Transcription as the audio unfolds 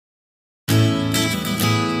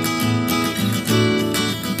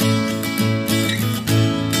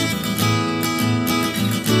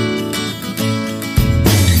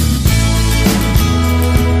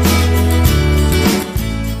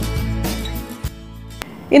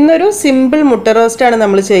ഇന്നൊരു സിമ്പിൾ മുട്ട റോസ്റ്റാണ്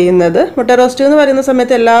നമ്മൾ ചെയ്യുന്നത്. മുട്ട റോസ്റ്റ് എന്ന് പറയുന്ന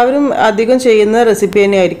സമയത്ത് എല്ലാവരും അധികം ചെയ്യുന്ന റെസിപ്പി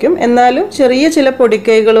തന്നെയായിരിക്കും. എന്നാലും ചെറിയ ചില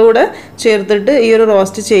പൊടിക്കൈകളൂടെ ചേർത്തിട്ട് ഈ ഒരു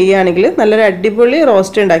റോസ്റ്റ് ചെയ്യുകയാണെങ്കിൽ നല്ലൊരു അടിപൊളി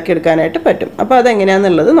റോസ്റ്റ് ഉണ്ടാക്കിയെടുക്കാനായിട്ട് പറ്റും. അപ്പോൾ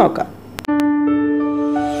അതെങ്ങനെയാണെന്നുള്ളത് നോക്കാം.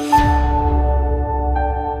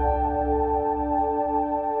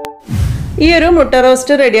 ഈ ഒരു മുട്ട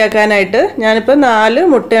റോസ്റ്റ് റെഡിയാക്കാനായിട്ട് ഞാനിപ്പോൾ 4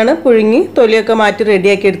 മുട്ടയാണ് പുഴുങ്ങി തൊലിയൊക്കെ മാറ്റി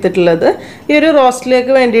റെഡിയാക്കി എടുത്തിട്ടുള്ളത്. ഈ ഒരു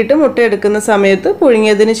റോസ്റ്റിലേക്ക് വേണ്ടിയിട്ട് മുട്ട എടുക്കുന്ന സമയത്ത്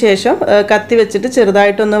പുഴുങ്ങിയതിന് ശേഷം കത്തി വെച്ചിട്ട്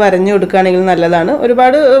ചെറുതായിട്ടൊന്ന് വരഞ്ഞു കൊടുക്കുകയാണെങ്കിൽ നല്ലതാണ്.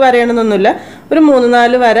 ഒരുപാട് വരയണമെന്നൊന്നുമില്ല, ഒരു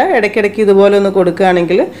 3-4 വര ഇടയ്ക്കിടയ്ക്ക് ഇതുപോലെ ഒന്ന്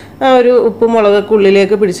കൊടുക്കുകയാണെങ്കിൽ ഒരു ഉപ്പ് മുളകൊക്കെ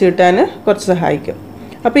ഉള്ളിലേക്ക് പിടിച്ചു കിട്ടാൻ കുറച്ച് സഹായിക്കും.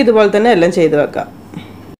 അപ്പോൾ ഇതുപോലെ തന്നെ എല്ലാം ചെയ്ത് വെക്കാം.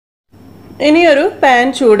 ഇനി ഒരു പാൻ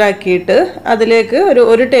ചൂടാക്കിയിട്ട് അതിലേക്ക്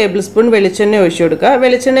ഒരു ടേബിൾ സ്പൂൺ വെളിച്ചെണ്ണ ഒഴിച്ചു കൊടുക്കുക.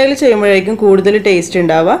 വെളിച്ചെണ്ണയിൽ ചെയ്യുമ്പോഴേക്കും കൂടുതൽ ടേസ്റ്റ്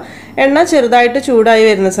ഉണ്ടാവുക. എണ്ണ ചെറുതായിട്ട് ചൂടായി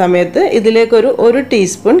വരുന്ന സമയത്ത് ഇതിലേക്ക് ഒരു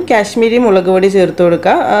ടീസ്പൂൺ കാശ്മീരി മുളക് പൊടി ചേർത്ത്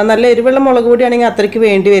കൊടുക്കുക. നല്ല എരിവുള്ള മുളക് പൊടിയാണെങ്കിൽ അത്രയ്ക്ക്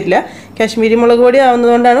വേണ്ടി വരില്ല. കാശ്മീരി മുളക് പൊടി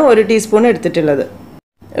ആവുന്നതുകൊണ്ടാണ് 1 ടീസ്പൂൺ എടുത്തിട്ടുള്ളത്.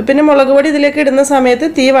 പിന്നെ മുളക് പൊടി ഇതിലേക്ക് ഇടുന്ന സമയത്ത്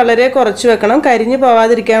തീ വളരെ കുറച്ച് വെക്കണം. കരിഞ്ഞു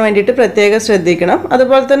പോവാതിരിക്കാൻ വേണ്ടിയിട്ട് പ്രത്യേകം ശ്രദ്ധിക്കണം.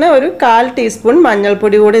 അതുപോലെ തന്നെ ഒരു 1/4 ടീസ്പൂൺ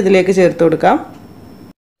മഞ്ഞൾപ്പൊടി കൂടി ഇതിലേക്ക് ചേർത്ത് കൊടുക്കാം.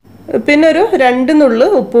 പിന്നെ ഒരു 2 നുള്ള്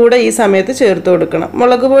ഉപ്പ് കൂടെ ഈ സമയത്ത് ചേർത്ത് കൊടുക്കണം.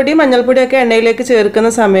 മുളക് പൊടി മഞ്ഞൾപ്പൊടിയൊക്കെ എണ്ണയിലേക്ക് ചേർക്കുന്ന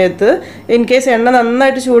സമയത്ത് ഇൻ കേസ് എണ്ണ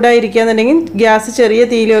നന്നായിട്ട് ചൂടായിരിക്കുകയെന്നുണ്ടെങ്കിൽ ഗ്യാസ് ചെറിയ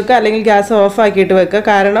തീയിൽ വെക്കുക, അല്ലെങ്കിൽ ഗ്യാസ് ഓഫ് ആക്കിയിട്ട് വെക്കുക.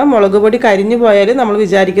 കാരണം മുളക് പൊടി കരിഞ്ഞു പോയാൽ നമ്മൾ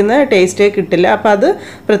വിചാരിക്കുന്ന ടേസ്റ്റേ കിട്ടില്ല. അപ്പോൾ അത്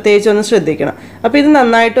പ്രത്യേകിച്ചൊന്ന് ശ്രദ്ധിക്കണം. അപ്പോൾ ഇത്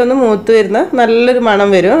നന്നായിട്ടൊന്ന് മൂത്ത് വരുന്ന നല്ലൊരു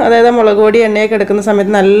മണം വരും. അതായത് മുളക് പൊടി എണ്ണയെ കിടക്കുന്ന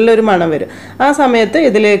സമയത്ത് നല്ലൊരു മണം വരും. ആ സമയത്ത്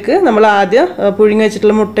ഇതിലേക്ക് നമ്മൾ ആദ്യം പുഴുങ്ങി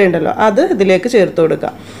വെച്ചിട്ടുള്ള മുട്ട ഉണ്ടല്ലോ, അത് ഇതിലേക്ക് ചേർത്ത്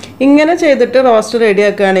കൊടുക്കുക. ഇങ്ങനെ ചെയ്തിട്ട് റോസ്റ്റ്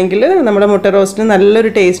റെഡിയാക്കുകയാണെങ്കിൽ നമ്മുടെ മുട്ട റോസ്റ്റിന് നല്ലൊരു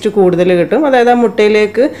ടേസ്റ്റ് കൂടുതൽ കിട്ടും. അതായത് ആ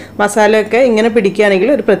മുട്ടയിലേക്ക് മസാലയൊക്കെ ഇങ്ങനെ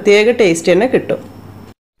പിടിക്കുകയാണെങ്കിൽ ഒരു പ്രത്യേക ടേസ്റ്റ് തന്നെ കിട്ടും.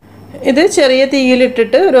 ഇത് ചെറിയ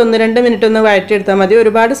തീയിലിട്ടിട്ട് ഒരു 1-2 മിനിറ്റ് ഒന്ന് വഴറ്റിയെടുത്താൽ മതി.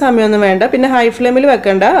 ഒരുപാട് സമയമൊന്നും വേണ്ട. പിന്നെ ഹൈ ഫ്ലെയിമിൽ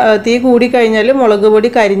വെക്കണ്ട. തീ കൂടി കഴിഞ്ഞാൽ മുളക്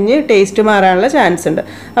പൊടി കരിഞ്ഞ് ടേസ്റ്റ് മാറാനുള്ള ചാൻസ് ഉണ്ട്.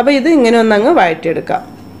 അപ്പോൾ ഇത് ഇങ്ങനെ ഒന്നങ്ങ് വഴറ്റിയെടുക്കാം.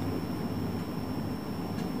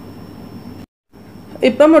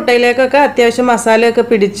 ഇപ്പം മുട്ടയിലേക്കൊക്കെ അത്യാവശ്യം മസാലയൊക്കെ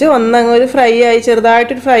പിടിച്ച് ഒന്നങ്ങ് ഒരു ഫ്രൈ ആയി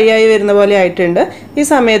ചെറുതായിട്ടൊരു ഫ്രൈ ആയി വരുന്ന പോലെ ആയിട്ടുണ്ട്. ഈ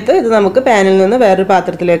സമയത്ത് ഇത് നമുക്ക് പാനിൽ നിന്ന് വേറൊരു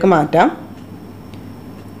പാത്രത്തിലേക്ക് മാറ്റാം.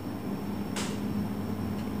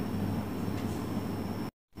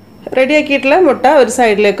 റെഡിയാക്കിയിട്ടുള്ള മുട്ട ഒരു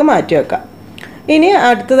സൈഡിലേക്ക് മാറ്റി വെക്കാം. ഇനി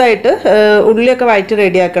അടുത്തതായിട്ട് ഉള്ളിയൊക്കെ വഴറ്റി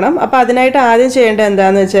റെഡിയാക്കണം. അപ്പോൾ അതിനായിട്ട് ആദ്യം ചെയ്യേണ്ടത്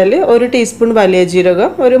എന്താണെന്ന് വെച്ചാൽ 1 ടീസ്പൂൺ വലിയ ജീരകം,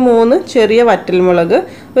 ഒരു 3 ചെറിയ വറ്റൽമുളക്,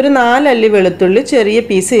 ഒരു 4 അല്ലി വെളുത്തുള്ളി, ചെറിയ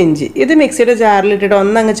പീസ് ഇഞ്ചി. ഇത് മിക്സിയുടെ ജാറിലിട്ടിട്ട്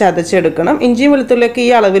ഒന്നങ്ങ് ചതച്ചെടുക്കണം. ഇഞ്ചിയും വെളുത്തുള്ളിയൊക്കെ ഈ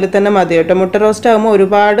അളവിൽ തന്നെ മതി കേട്ടോ. മുട്ട റോസ്റ്റ് ആകുമ്പോൾ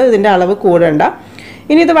ഒരുപാട് ഇതിൻ്റെ അളവ് കൂടണ്ട.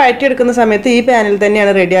 ഇനി ഇത് വഴറ്റിയെടുക്കുന്ന സമയത്ത് ഈ പാനിൽ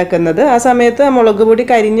തന്നെയാണ് റെഡിയാക്കുന്നത്. ആ സമയത്ത് മുളക് പൊടി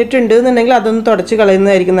കരിഞ്ഞിട്ടുണ്ട് എന്നുണ്ടെങ്കിൽ അതൊന്ന് തുടച്ച്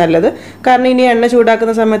കളയുന്നതായിരിക്കും നല്ലത്. കാരണം ഇനി എണ്ണ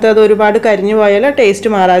ചൂടാക്കുന്ന സമയത്ത് അത് ഒരുപാട് കരിഞ്ഞു പോയാൽ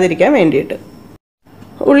ടേസ്റ്റ് മാറാതിരിക്കാൻ വേണ്ടിയിട്ട്.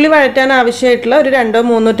 ഉള്ളി വഴറ്റാൻ ആവശ്യമായിട്ടുള്ള ഒരു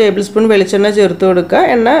 2-3 ടേബിൾ സ്പൂൺ വെളിച്ചെണ്ണ ചേർത്ത് കൊടുക്കുക.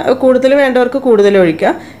 എണ്ണ കൂടുതൽ വേണ്ടവർക്ക് കൂടുതൽ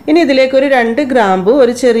ഒഴിക്കുക. ഇനി ഇതിലേക്ക് ഒരു 2 ഗ്രാമ്പു,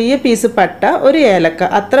 ഒരു ചെറിയ പീസ് പട്ട, ഒരു ഏലക്ക,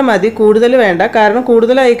 അത്ര മതി. കൂടുതൽ വേണ്ട. കാരണം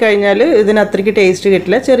കൂടുതലായി കഴിഞ്ഞാൽ ഇതിന് അത്രയ്ക്ക് ടേസ്റ്റ്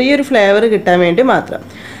കിട്ടില്ല. ചെറിയൊരു ഫ്ലേവർ കിട്ടാൻ വേണ്ടി മാത്രം.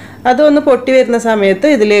 അതൊന്ന് പൊട്ടി വരുന്ന സമയത്ത്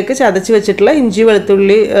ഇതിലേക്ക് ചതച്ച് വെച്ചിട്ടുള്ള ഇഞ്ചി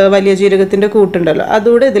വെളുത്തുള്ളി വലിയ ജീരകത്തിൻ്റെ കൂട്ടുണ്ടല്ലോ,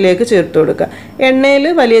 അതുകൂടെ ഇതിലേക്ക് ചേർത്ത് കൊടുക്കുക. എണ്ണയിൽ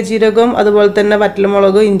വലിയ ജീരകം അതുപോലെ തന്നെ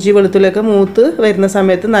വറ്റൽമുളക് ഇഞ്ചി വെളുത്തുള്ളിയൊക്കെ മൂത്ത് വരുന്ന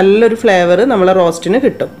സമയത്ത് നല്ലൊരു ഫ്ലേവർ നമ്മളെ റോസ്റ്റിന്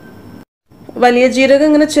കിട്ടും. വലിയ ജീരകം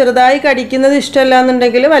ഇങ്ങനെ ചെറുതായി കടിക്കുന്നത് ഇഷ്ടമല്ല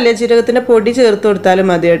എന്നുണ്ടെങ്കിൽ വലിയ ജീരകത്തിൻ്റെ പൊടി ചേർത്ത് കൊടുത്താലും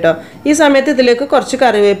മതി കേട്ടോ. ഈ സമയത്ത് ഇതിലേക്ക് കുറച്ച്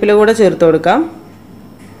കറിവേപ്പില കൂടെ ചേർത്ത് കൊടുക്കാം.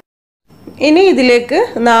 ഇനി ഇതിലേക്ക്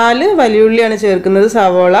 4 വലിയുള്ളിയാണ് ചേർക്കുന്നത്.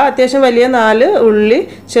 സവോള അത്യാവശ്യം വലിയ 4 ഉള്ളി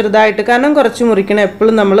ചെറുതായിട്ട്, കാരണം കുറച്ച് മുറിക്കണം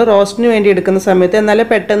എപ്പോഴും നമ്മൾ റോസ്റ്റിന് വേണ്ടി എടുക്കുന്ന സമയത്ത്, എന്നാലേ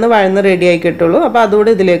പെട്ടെന്ന് വഴന്ന് റെഡിയായി കിട്ടുള്ളൂ. അപ്പോൾ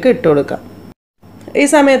അതുകൂടെ ഇതിലേക്ക് ഇട്ട് കൊടുക്കാം. ഈ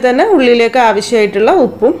സമയത്ത് തന്നെ ഉള്ളിയിലേക്ക് ആവശ്യമായിട്ടുള്ള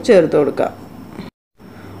ഉപ്പും ചേർത്ത് കൊടുക്കാം.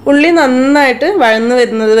 ഉള്ളി നന്നായിട്ട് വഴന്ന്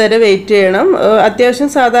വരുന്നത് വരെ വെയിറ്റ് ചെയ്യണം.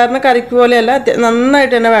 അത്യാവശ്യം സാധാരണ കറിക്ക് പോലെയല്ല,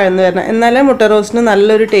 നന്നായിട്ട് തന്നെ വഴന്ന് വരണം. എന്നാലേ മുട്ട റോസ്റ്റിന്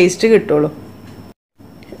നല്ലൊരു ടേസ്റ്റ് കിട്ടുള്ളൂ.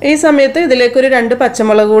 ഈ സമയത്ത് ഇതിലേക്ക് ഒരു 2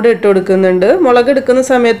 പച്ചമുളക് കൂടി ഇട്ട് കൊടുക്കുന്നുണ്ട്. മുളക് എടുക്കുന്ന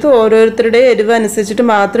സമയത്ത് ഓരോരുത്തരുടെ എരിവ് അനുസരിച്ചിട്ട്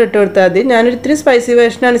മാത്രം ഇട്ട് കൊടുത്താൽ മതി. ഞാനൊരു ഇത്തിരി സ്പൈസി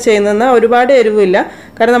വേർഷനാണ് ചെയ്യുന്നത്. ഒരുപാട് എരിവില്ല.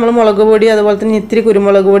 കാരണം നമ്മൾ മുളക് പൊടി അതുപോലെ തന്നെ ഇത്തിരി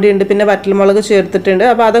കുരുമുളക് പൊടി ഉണ്ട്, പിന്നെ വറ്റൽമുളക് ചേർത്തിട്ടുണ്ട്.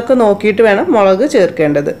 അപ്പോൾ അതൊക്കെ നോക്കിയിട്ട് വേണം മുളക്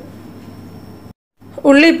ചേർക്കേണ്ടത്.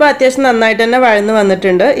 ഉള്ളി ഇപ്പോൾ അത്യാവശ്യം നന്നായിട്ട് തന്നെ വഴന്ന്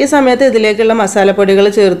വന്നിട്ടുണ്ട്. ഈ സമയത്ത് ഇതിലേക്കുള്ള മസാലപ്പൊടികൾ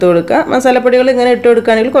ചേർത്ത് കൊടുക്കുക. മസാലപ്പൊടികൾ ഇങ്ങനെ ഇട്ട്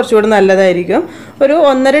കൊടുക്കുകയാണെങ്കിൽ കുറച്ചുകൂടി നല്ലതായിരിക്കും. ഒരു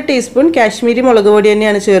 1.5 ടീസ്പൂൺ കാശ്മീരി മുളക് പൊടി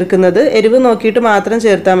തന്നെയാണ് ചേർക്കുന്നത്. എരിവ് നോക്കിയിട്ട് മാത്രം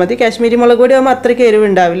ചേർത്താൽ മതി. കാശ്മീരി മുളക് പൊടി ആകുമ്പോൾ അത്രയ്ക്ക് എരിവ്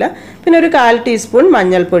ഉണ്ടാവില്ല. പിന്നെ ഒരു 1/4 ടീസ്പൂൺ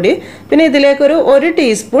മഞ്ഞൾപ്പൊടി, പിന്നെ ഇതിലേക്കൊരു 1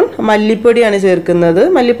 ടീസ്പൂൺ മല്ലിപ്പൊടിയാണ് ചേർക്കുന്നത്.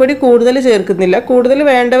 മല്ലിപ്പൊടി കൂടുതൽ ചേർക്കുന്നില്ല. കൂടുതൽ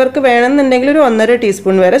വേണ്ടവർക്ക് വേണമെന്നുണ്ടെങ്കിൽ ഒരു 1.5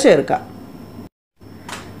 ടീസ്പൂൺ വരെ ചേർക്കാം.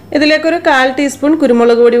 ഇതിലേക്കൊരു 1/4 ടീസ്പൂൺ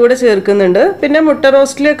കുരുമുളക് പൊടി കൂടെ ചേർക്കുന്നുണ്ട്. പിന്നെ മുട്ട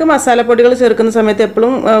റോസ്റ്റിലേക്ക് മസാലപ്പൊടികൾ ചേർക്കുന്ന സമയത്ത്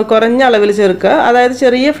എപ്പോഴും കുറഞ്ഞ അളവിൽ ചേർക്കുക. അതായത്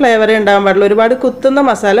ചെറിയ ഫ്ലേവറേ ഉണ്ടാകാൻ പാടില്ല, ഒരുപാട് കുത്തുന്ന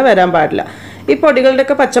മസാല വരാൻ പാടില്ല. ഈ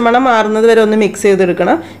പൊടികളുടെയൊക്കെ പച്ചമണം മാറുന്നത് വരെ ഒന്ന് മിക്സ്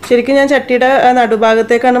ചെയ്തെടുക്കണം. ശരിക്കും ഞാൻ ചട്ടിയുടെ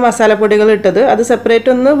നടുഭാഗത്തേക്കാണ് മസാലപ്പൊടികൾ ഇട്ടത്. അത്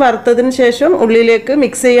സെപ്പറേറ്റ് ഒന്ന് വറുത്തതിന് ശേഷം ഉള്ളിലേക്ക്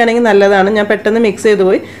മിക്സ് ചെയ്യുകയാണെങ്കിൽ നല്ലതാണ്. ഞാൻ പെട്ടെന്ന് മിക്സ് ചെയ്ത്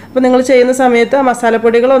പോയി. അപ്പോൾ നിങ്ങൾ ചെയ്യുന്ന സമയത്ത് ആ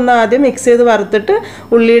മസാലപ്പൊടികൾ ഒന്ന് ആദ്യം മിക്സ് ചെയ്ത് വറുത്തിട്ട്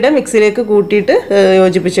ഉള്ളിയുടെ മിക്സിയിലേക്ക് കൂട്ടിയിട്ട്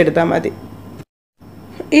യോജിപ്പിച്ചെടുത്താൽ മതി.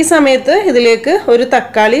 ഈ സമയത്ത് ഇതിലേക്ക് ഒരു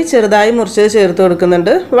തക്കാളി ചെറുതായി മുറിച്ചത് ചേർത്ത്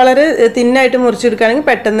കൊടുക്കുന്നുണ്ട്. വളരെ തിന്നായിട്ട് മുറിച്ചെടുക്കുകയാണെങ്കിൽ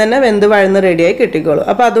പെട്ടെന്ന് തന്നെ വെന്ത് വഴന്ന് റെഡിയായി കിട്ടിക്കോളും.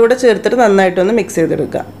 അപ്പോൾ അതുകൂടെ ചേർത്തിട്ട് നന്നായിട്ടൊന്ന് മിക്സ്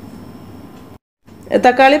ചെയ്തെടുക്കുക.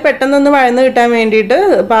 തക്കാളി പെട്ടെന്നൊന്ന് വഴന്ന് കിട്ടാൻ വേണ്ടിയിട്ട്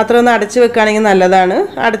പാത്രം ഒന്ന് അടച്ച് വെക്കുകയാണെങ്കിൽ നല്ലതാണ്.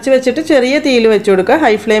 അടച്ച് വെച്ചിട്ട് ചെറിയ തീയിൽ വെച്ച് കൊടുക്കുക,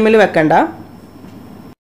 ഹൈ ഫ്ലെയിമിൽ വെക്കണ്ട.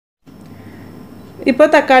 ഇപ്പോൾ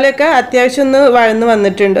തക്കാളിയൊക്കെ അത്യാവശ്യം ഒന്ന് വഴന്ന്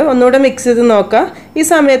വന്നിട്ടുണ്ട്. ഒന്നുകൂടെ മിക്സ് ചെയ്ത് നോക്കാം. ഈ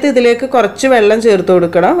സമയത്ത് ഇതിലേക്ക് കുറച്ച് വെള്ളം ചേർത്ത്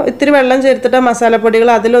കൊടുക്കണം. ഇത്തിരി വെള്ളം ചേർത്തിട്ട് മസാലപ്പൊടികൾ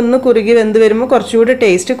അതിലൊന്ന് കുറുകി വെന്ത് വരുമ്പോൾ കുറച്ചുകൂടി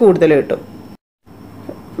ടേസ്റ്റ് കൂടുതൽ കിട്ടും.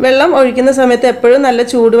 വെള്ളം ഒഴിക്കുന്ന സമയത്ത് എപ്പോഴും നല്ല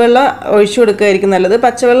ചൂടുവെള്ളം ഒഴിച്ചു കൊടുക്കുകയായിരിക്കും നല്ലത്.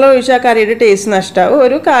 പച്ചവെള്ളം ഒഴിച്ചാൽ കറിയുടെ ടേസ്റ്റ് നഷ്ടമാവും.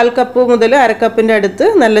 ഒരു 1/4 കപ്പ് മുതൽ 1/2 കപ്പിൻ്റെ അടുത്ത്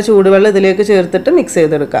നല്ല ചൂടുവെള്ളം ഇതിലേക്ക് ചേർത്തിട്ട് മിക്സ്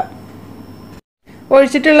ചെയ്തെടുക്കാം.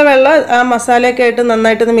 ഒഴിച്ചിട്ടുള്ള വെള്ളം ആ മസാലയൊക്കെ ആയിട്ട്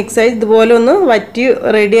നന്നായിട്ടൊന്ന് മിക്സായി ഇതുപോലെ ഒന്ന് വറ്റി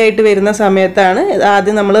റെഡി ആയിട്ട് വരുന്ന സമയത്താണ്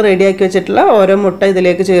ആദ്യം നമ്മൾ റെഡിയാക്കി വെച്ചിട്ടുള്ള ഓരോ മുട്ട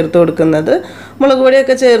ഇതിലേക്ക് ചേർത്ത് കൊടുക്കുന്നത്. മുളക്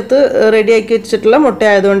പൊടിയൊക്കെ ചേർത്ത് റെഡിയാക്കി വെച്ചിട്ടുള്ള മുട്ട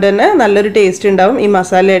ആയതുകൊണ്ട് തന്നെ നല്ലൊരു ടേസ്റ്റ് ഉണ്ടാവും ഈ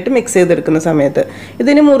മസാലയായിട്ട് മിക്സ് ചെയ്തെടുക്കുന്ന സമയത്ത്.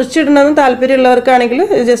 ഇതിന് മുറിച്ചിടണമെന്ന് താല്പര്യമുള്ളവർക്കാണെങ്കിൽ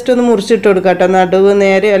ജസ്റ്റ് ഒന്ന് മുറിച്ചിട്ട് കൊടുക്കാം കേട്ടോ. നടുവ്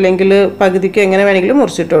നേരെ അല്ലെങ്കിൽ പകുതിക്ക് എങ്ങനെ വേണമെങ്കിലും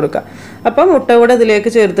മുറിച്ചിട്ട് കൊടുക്കാം. അപ്പം മുട്ട കൂടെ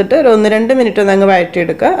ഇതിലേക്ക് ചേർത്തിട്ട് ഒരു 1-2 മിനിറ്റ് ഒന്ന് അങ്ങ്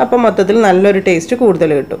വഴറ്റിയെടുക്കുക. അപ്പം മൊത്തത്തിൽ നല്ലൊരു ടേസ്റ്റ്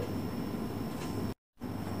കൂടുതൽ കിട്ടും.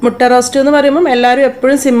 മുട്ട റോസ്റ്റ് എന്ന് പറയുമ്പം എല്ലാവരും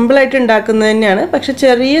എപ്പോഴും സിമ്പിളായിട്ട് ഉണ്ടാക്കുന്നത് തന്നെയാണ്. പക്ഷെ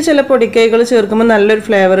ചെറിയ ചില പൊടിക്കൈകൾ ചേർക്കുമ്പോൾ നല്ലൊരു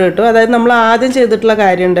ഫ്ലേവർ കിട്ടും. അതായത് നമ്മൾ ആദ്യം ചെയ്തിട്ടുള്ള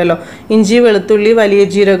കാര്യം ഉണ്ടല്ലോ, ഇഞ്ചി, വെളുത്തുള്ളി, വലിയ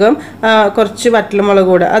ജീരകം, കുറച്ച് വറ്റൽമുളക്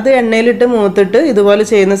കൂടെ അത് എണ്ണയിലിട്ട് മൂത്തിട്ട് ഇതുപോലെ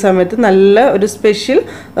ചെയ്യുന്ന സമയത്ത് നല്ല ഒരു സ്പെഷ്യൽ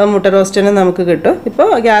മുട്ട റോസ്റ്റ് തന്നെ നമുക്ക് കിട്ടും.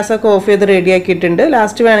 ഇപ്പോൾ ഗ്യാസൊക്കെ ഓഫ് ചെയ്ത് റെഡിയാക്കിയിട്ടുണ്ട്.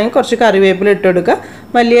 ലാസ്റ്റ് വേണമെങ്കിൽ കുറച്ച് കറിവേപ്പില ഇട്ട് കൊടുക്കുക.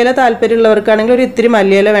 മല്ലിയില താല്പര്യമുള്ളവർക്കാണെങ്കിൽ ഒരു ഇത്തിരി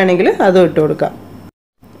മല്ലിയില വേണമെങ്കിൽ അതും ഇട്ട് കൊടുക്കാം.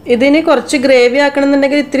 ഇതിന് കുറച്ച് ഗ്രേവി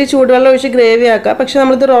ആക്കണമെന്നുണ്ടെങ്കിൽ ഇത്തിരി ചൂടുവെള്ളം ഒഴിച്ച് ഗ്രേവി ആക്കാം. പക്ഷെ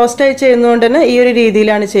നമ്മളിത് റോസ്റ്റായി ചെയ്യുന്നതുകൊണ്ട് തന്നെ ഈ ഒരു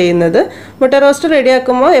രീതിയിലാണ് ചെയ്യുന്നത്. മുട്ട റോസ്റ്റ്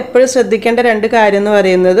റെഡിയാക്കുമ്പോൾ എപ്പോഴും ശ്രദ്ധിക്കേണ്ട 2 കാര്യം എന്ന്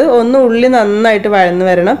പറയുന്നത്, ഒന്ന് ഉള്ളി നന്നായിട്ട് വഴന്ന്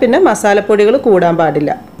വരണം, പിന്നെ മസാലപ്പൊടികൾ കൂടാൻ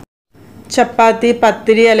പാടില്ല. ചപ്പാത്തി,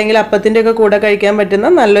 പത്തിരി അല്ലെങ്കിൽ അപ്പത്തിൻ്റെ ഒക്കെ കൂടെ കഴിക്കാൻ പറ്റുന്ന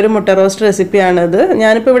നല്ലൊരു മുട്ട റോസ്റ്റ് റെസിപ്പിയാണിത്.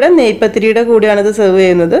 ഞാനിപ്പോൾ ഇവിടെ നെയ്പത്തിരിയുടെ കൂടെയാണിത് സെർവ്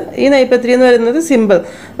ചെയ്യുന്നത്. ഈ നെയ്പത്തിരി എന്ന് പറയുന്നത് സിമ്പിൾ,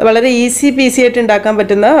 വളരെ ഈസി പീസി ആയിട്ട് ഉണ്ടാക്കാൻ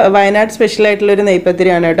പറ്റുന്ന വയനാട് സ്പെഷ്യൽ ആയിട്ടുള്ളൊരു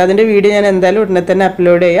നെയ്പത്തിരിയാണ് കേട്ടോ. അതിൻ്റെ വീഡിയോ ഞാൻ എന്തായാലും ഉടനെ തന്നെ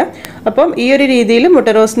അപ്ലോഡ് ചെയ്യാം. അപ്പം ഈ ഒരു രീതിയിൽ മുട്ട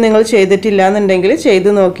റോസ്റ്റ് നിങ്ങൾ ചെയ്തിട്ടില്ല എന്നുണ്ടെങ്കിൽ ചെയ്ത്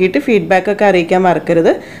നോക്കിയിട്ട് ഫീഡ്ബാക്കൊക്കെ അറിയിക്കാൻ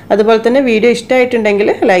മറക്കരുത്. അതുപോലെ തന്നെ വീഡിയോ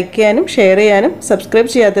ഇഷ്ടമായിട്ടുണ്ടെങ്കിൽ ലൈക്ക് ചെയ്യാനും ഷെയർ ചെയ്യാനും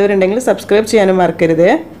സബ്സ്ക്രൈബ് ചെയ്യാത്തവരുണ്ടെങ്കിൽ സബ്സ്ക്രൈബ് ചെയ്യാനും മറക്കരുത്.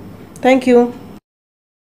 താങ്ക്